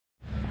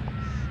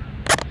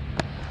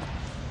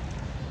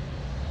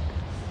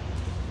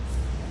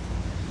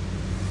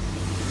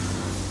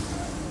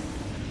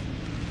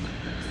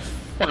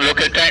want to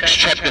look at Acts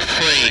chapter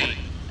 3.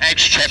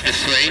 Acts chapter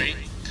 3.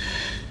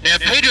 Now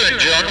Peter and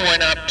John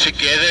went up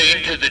together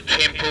into the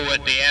temple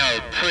at the hour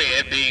of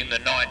prayer, being the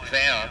 9th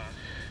hour.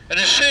 And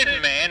a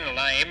certain man,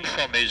 lame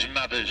from his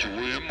mother's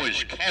womb,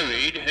 was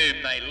carried,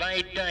 whom they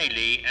laid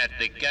daily at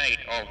the gate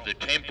of the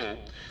temple,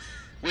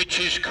 which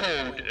is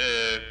called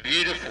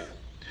Beautiful,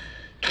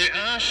 to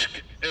ask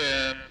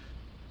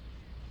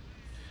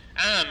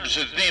alms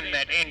of them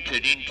that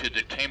entered into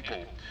the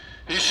temple,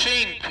 who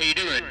seeing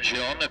Peter and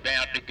John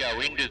about to go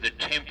into the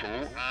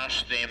temple,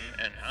 asked them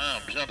an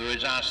alms. In other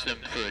words, asked them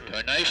for a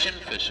donation,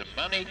 for some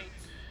money.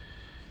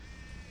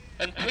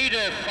 And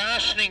Peter,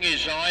 fastening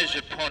his eyes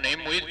upon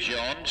him with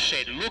John,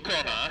 said, Look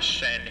on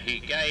us, and he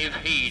gave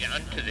heed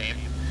unto them,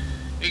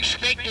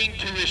 expecting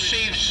to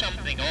receive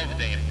something of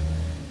them.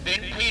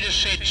 Then Peter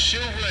said,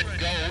 Silver and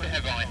gold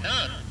have I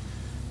none,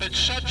 but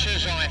such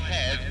as I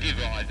have give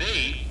I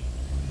thee.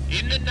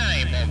 In the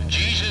name of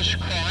Jesus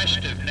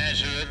Christ of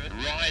Nazareth,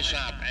 rise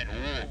up and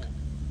walk.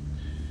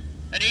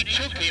 And he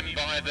took him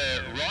by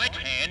the right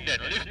hand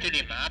and lifted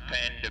him up,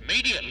 and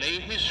immediately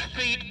his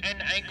feet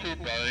and ankle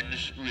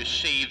bones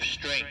received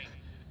strength.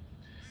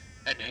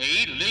 And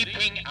he,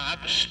 leaping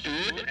up,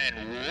 stood and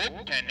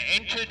walked, and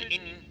entered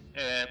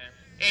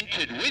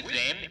with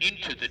them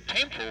into the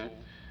temple,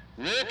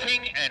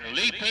 walking and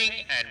leaping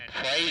and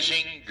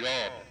praising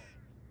God.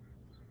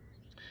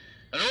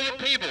 And all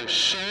the people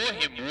saw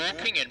him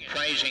walking and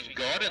praising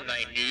God, and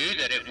they knew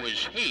that it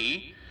was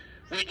he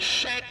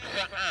which sat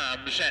for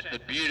alms at the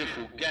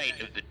beautiful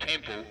gate of the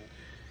temple,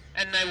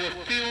 and they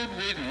were filled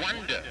with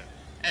wonder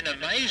and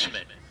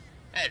amazement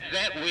at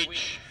that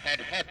which had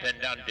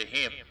happened unto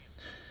him.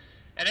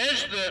 And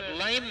as the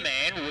lame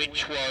man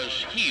which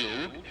was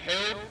healed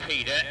held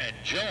Peter and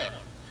John,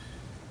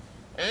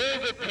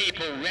 all the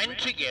people ran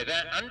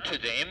together unto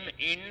them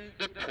in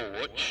the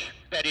porch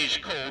that is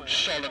called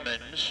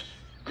Solomon's,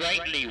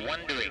 greatly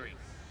wondering.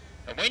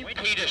 And when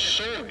Peter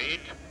saw it,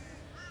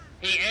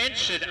 he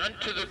answered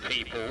unto the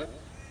people,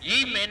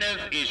 Ye men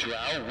of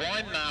Israel,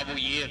 why marvel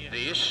ye at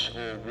this,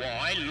 or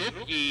why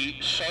look ye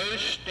so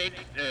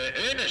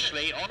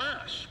earnestly on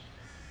us,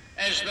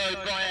 as though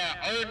by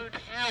our own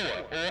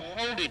power or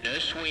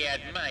holiness we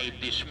had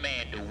made this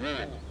man to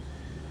walk?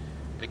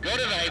 The God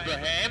of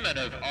Abraham and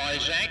of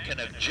Isaac and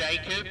of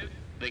Jacob,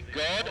 the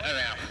God of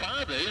our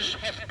fathers,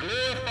 hath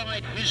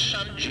glorified his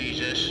Son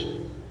Jesus,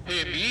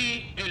 whom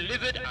ye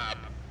delivered up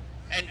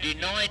and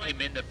denied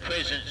him in the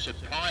presence of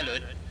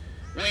Pilate,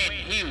 when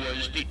he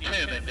was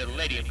determined to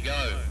let him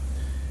go.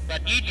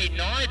 But ye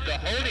denied the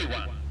Holy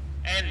One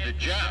and the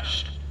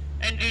just,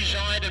 and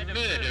desired a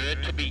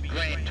murderer to be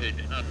granted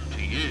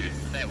unto you.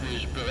 That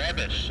was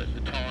Barabbas at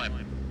the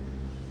time.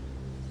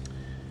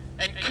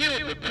 And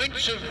killed the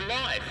Prince of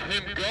Life,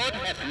 whom God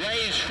hath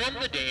raised from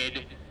the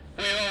dead,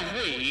 whereof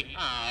we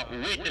are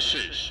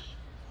witnesses.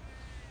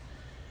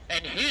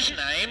 And his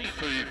name,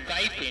 through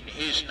faith in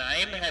his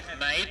name, hath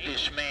made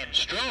this man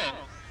strong,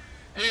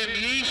 whom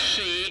ye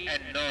see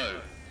and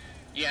know.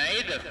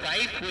 Yea, the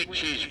faith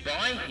which is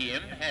by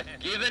him hath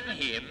given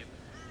him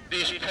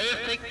this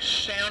perfect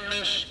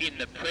soundness in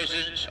the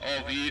presence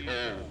of you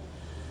all.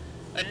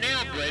 And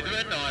now,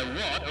 brethren, I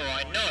wot, or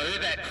I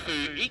know, that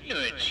through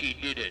ignorance ye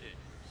did it,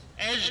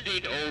 as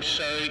did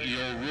also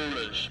your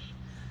rulers.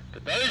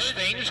 But those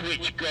things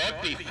which God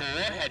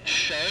before had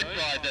showed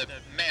by the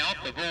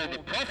mouth of all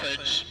the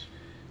prophets,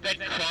 that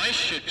Christ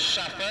should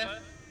suffer,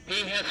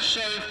 he hath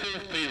so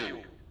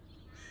fulfilled.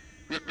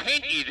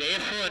 Repent ye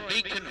therefore and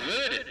be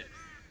converted,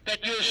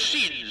 that your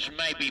sins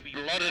may be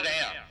blotted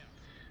out,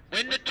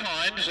 when the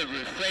times of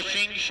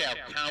refreshing shall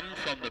come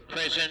from the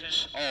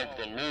presence of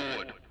the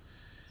Lord.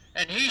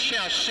 And he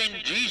shall send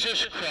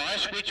Jesus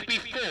Christ, which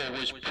before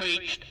was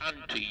preached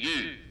unto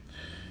you.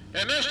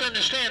 Now, you must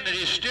understand that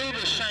it's still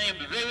the same,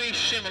 very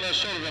similar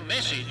sort of a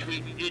message.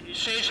 It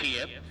says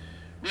here,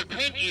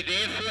 repent ye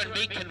therefore and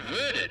be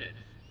converted,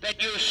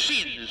 that your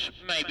sins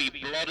may be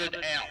blotted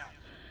out.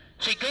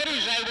 See, God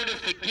is able to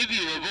forgive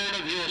you of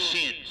all of your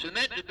sins, and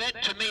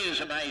that to me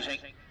is amazing.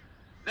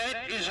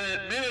 That is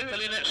a miracle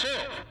in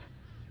itself,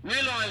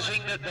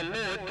 realizing that the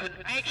Lord can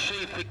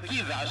actually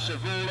forgive us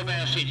of all of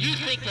our sins. You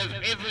think of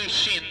every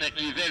sin that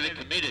you've ever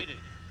committed,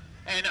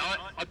 and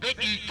I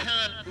bet you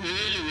can't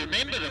really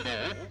remember them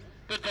all,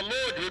 but the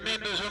Lord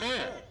remembers them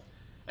all.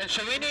 And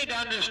so we need to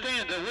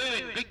understand that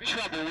we're in big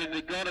trouble with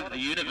the God of the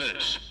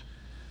universe.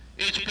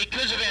 It's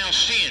because of our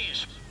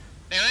sins.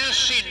 Now, our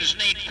sins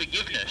need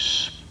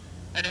forgiveness.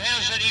 And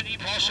how's that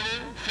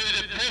possible?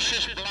 Through the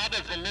precious blood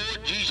of the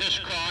Lord Jesus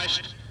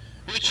Christ,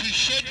 which he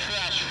shed for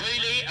us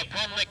freely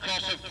upon the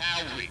cross of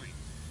Calvary,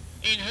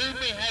 in whom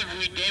we have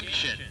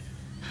redemption,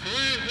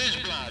 through his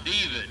blood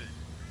even,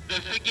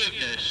 the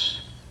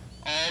forgiveness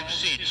of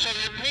sins. So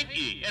repent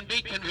ye and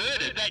be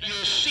converted, that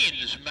your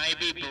sins may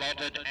be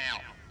blotted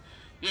out.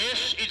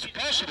 Yes, it's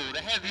possible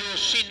to have your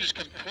sins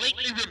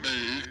completely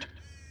removed,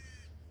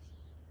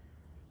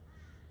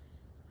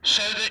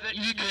 so that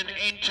you can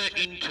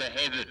enter into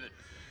heaven.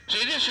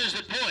 See, this is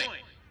the point.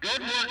 God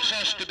wants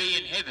us to be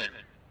in heaven,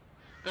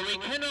 but we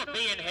cannot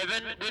be in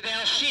heaven with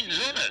our sins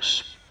on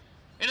us.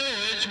 In other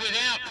words,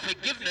 without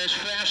forgiveness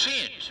for our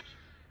sins.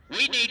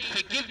 We need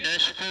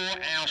forgiveness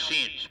for our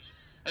sins.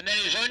 And that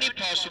is only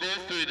possible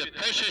through the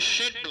precious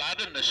shed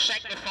blood and the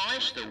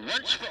sacrifice, the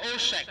once-for-all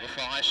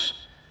sacrifice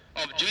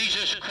of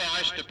Jesus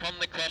Christ upon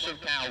the cross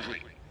of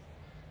Calvary.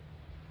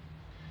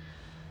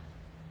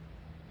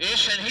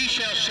 Yes, and he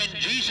shall send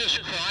Jesus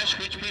Christ,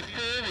 which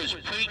before was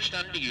preached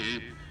unto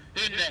you,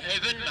 whom the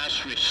heaven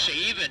must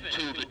receive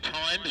until the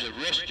times of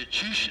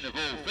restitution of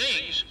all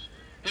things,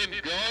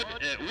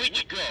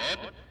 which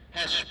God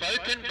hath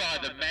spoken by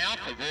the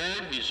mouth of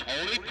all his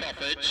holy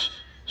prophets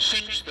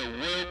since the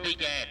world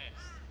began.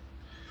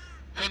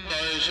 For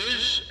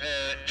Moses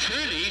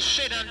truly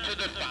said unto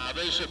the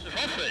fathers, a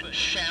prophet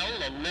shall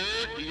the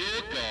Lord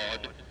your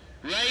God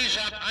raise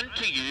up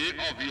unto you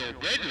of your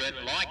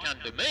brethren like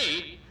unto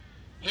me,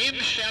 him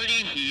shall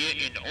ye hear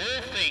in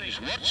all things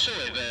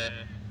whatsoever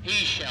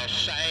he shall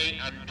say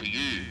unto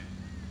you.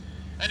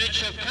 And it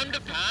shall come to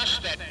pass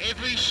that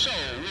every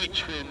soul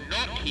which will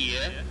not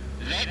hear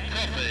that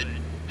prophet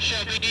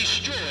shall be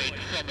destroyed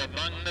from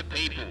among the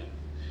people.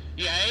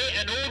 Yea,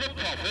 and all the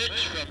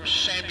prophets from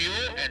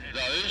Samuel and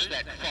those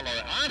that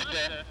follow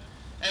after,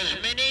 as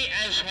many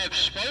as have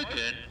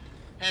spoken,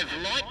 have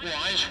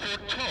likewise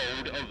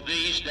foretold of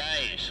these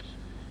days.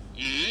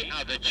 Ye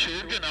are the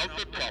children of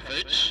the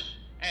prophets,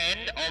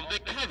 and of the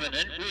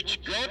covenant which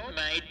God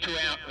made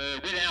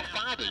with our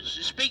fathers.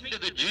 Speaking to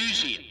the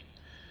Jews here.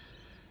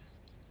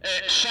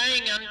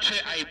 Saying unto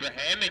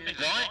Abraham, in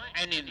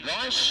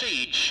thy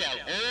seed shall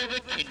all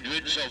the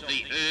kindreds of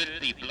the earth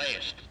be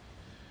blessed.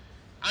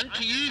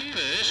 Unto you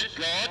first,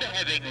 God,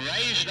 having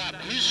raised up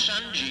his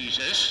Son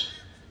Jesus,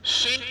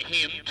 sent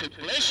him to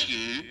bless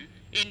you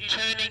in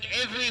turning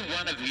every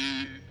one of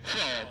you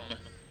from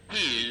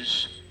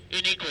his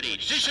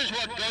iniquities. This is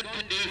what God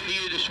can do for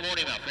you this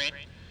morning, my friend.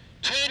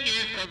 Turn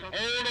you from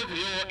all of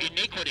your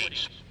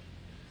iniquities.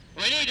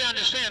 We need to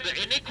understand that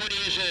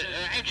iniquities are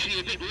actually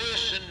a bit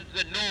worse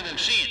than normal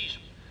sins.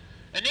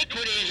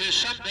 Iniquities is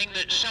something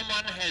that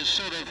someone has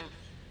sort of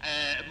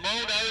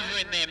mulled over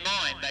in their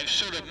mind. They've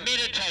sort of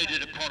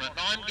meditated upon it.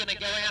 I'm going to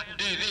go out and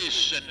do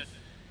this, and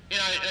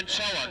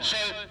so on. So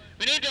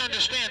we need to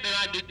understand there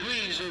are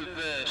degrees of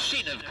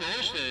sin, of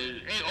course.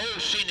 All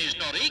sin is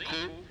not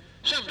equal.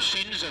 Some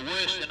sins are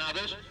worse than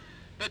others.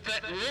 But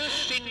the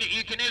worst sin that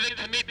you can ever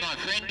commit, my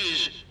friend,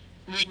 is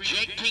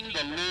rejecting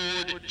the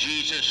Lord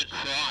Jesus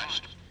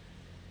Christ.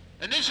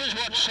 And this is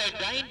what's so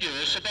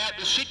dangerous about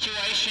the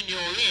situation you're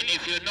in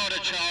if you're not a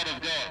child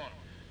of God.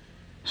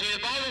 See, the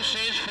Bible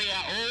says we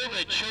are all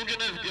the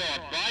children of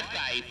God by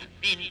faith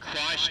in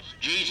Christ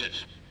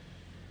Jesus.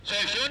 So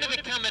if you want to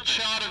become a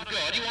child of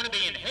God, you want to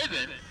be in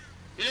heaven,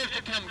 you have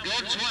to come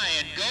God's way,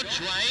 and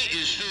God's way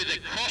is through the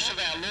cross of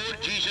our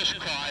Lord Jesus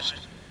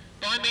Christ,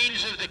 by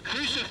means of the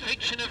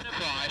crucifixion of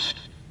Christ,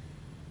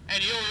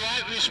 and your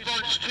right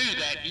response to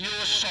that,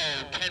 your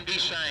soul can be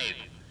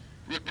saved.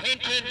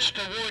 Repentance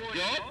toward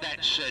God,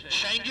 that's a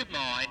change of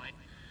mind.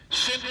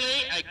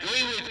 Simply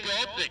agree with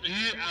God that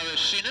you are a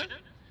sinner,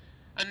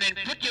 and then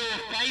put your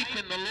faith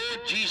in the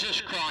Lord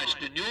Jesus Christ,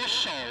 and your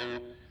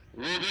soul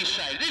will be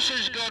saved. This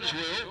is God's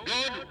will.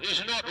 God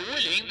is not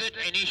willing that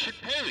any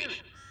should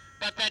perish,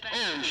 but that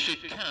all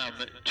should come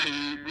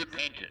to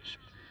repentance.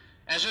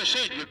 As I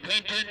said,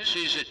 repentance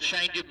is a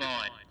change of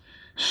mind.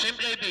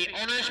 Simply be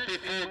honest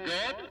before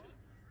God.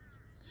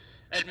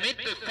 Admit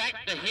the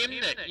fact to him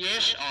that,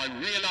 yes, I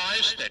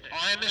realize that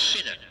I am a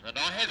sinner, that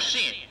I have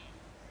sinned.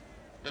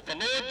 That the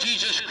Lord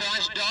Jesus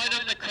Christ died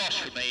on the cross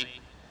for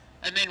me.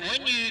 And then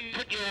when you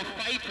put your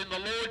faith in the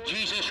Lord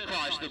Jesus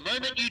Christ, the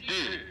moment you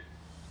do,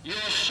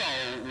 your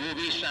soul will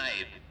be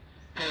saved.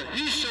 For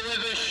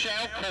whosoever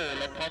shall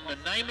call upon the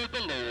name of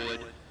the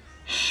Lord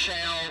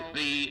shall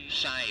be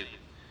saved.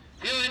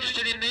 If you're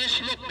interested in this,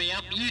 look me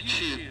up,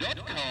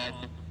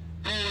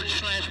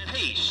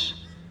 youtube.com/peace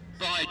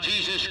by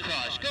Jesus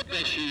Christ. God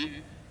bless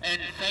you,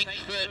 and thanks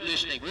for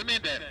listening.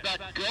 Remember,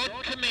 but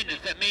God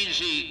commendeth, that means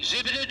he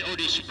exhibited or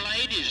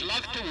displayed his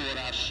love toward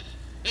us,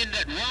 in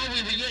that while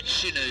we were yet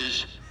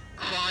sinners,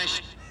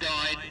 Christ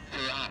died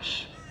for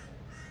us.